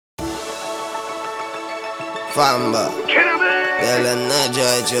Fambo. Tell them no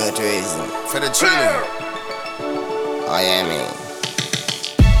joy, church reason. For the children. Oh yeah, me.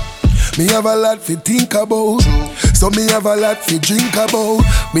 Me have a lot to think about. So me have a lot to drink about.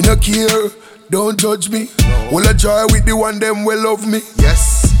 Me no care, don't judge me. Will I joy with the one them will love me?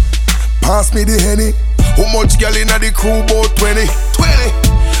 Yes. Pass me the Henny. How much girl inna the crew? About 20.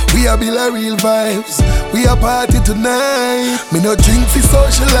 We a build a real vibes. We a party tonight. Me no drink fi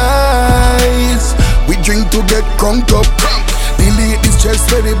socialize. We drink to get crunked up. Delete this chest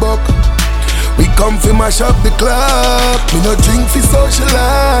for the buck. We come fi mash up the club. Me no drink fi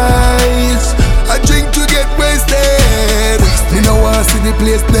socialize. I drink to get wasted. Me no want see the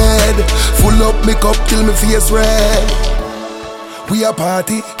place dead. Full up me cup till me face red. We a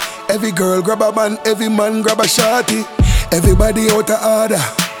party. Every girl grab a man, every man grab a shorty. Everybody out of order.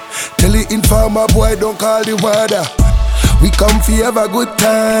 Tell the informer boy don't call the water. We come fi have a good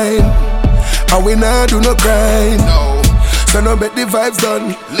time, and we nah do no crime. No. So no bet the vibes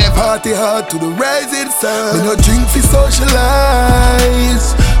done. Party hard to the rising sun. We no drink fi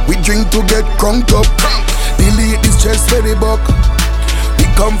socialize. We drink to get crunked up. Delete this chest for the buck. We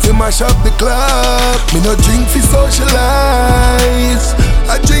come fi mash up the club. Me no drink fi socialize.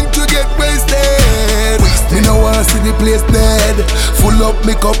 I drink to get wasted. Me no want see the place dead. Full up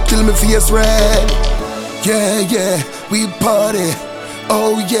me cup till me face red. Yeah, we party.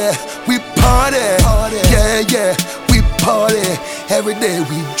 Oh yeah, we party. Yeah, we party. Every day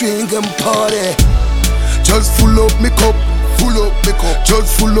we drink and party. Just full up me cup.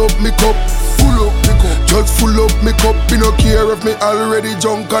 Just full up me cup. Just full up me cup. Me no care if me already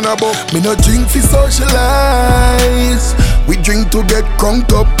drunk and above. Me no drink fi socialize. We drink to get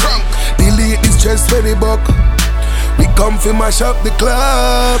crunked up. Delete this chest for the buck. We come fi mash up the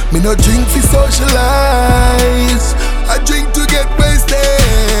club. Me no drink fi socialize. I drink to get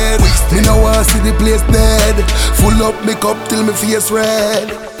wasted. Me no want see the place dead. Full up me cup till me face red.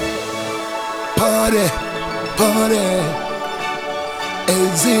 Party.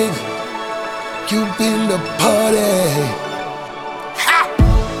 El Zig, you in the party.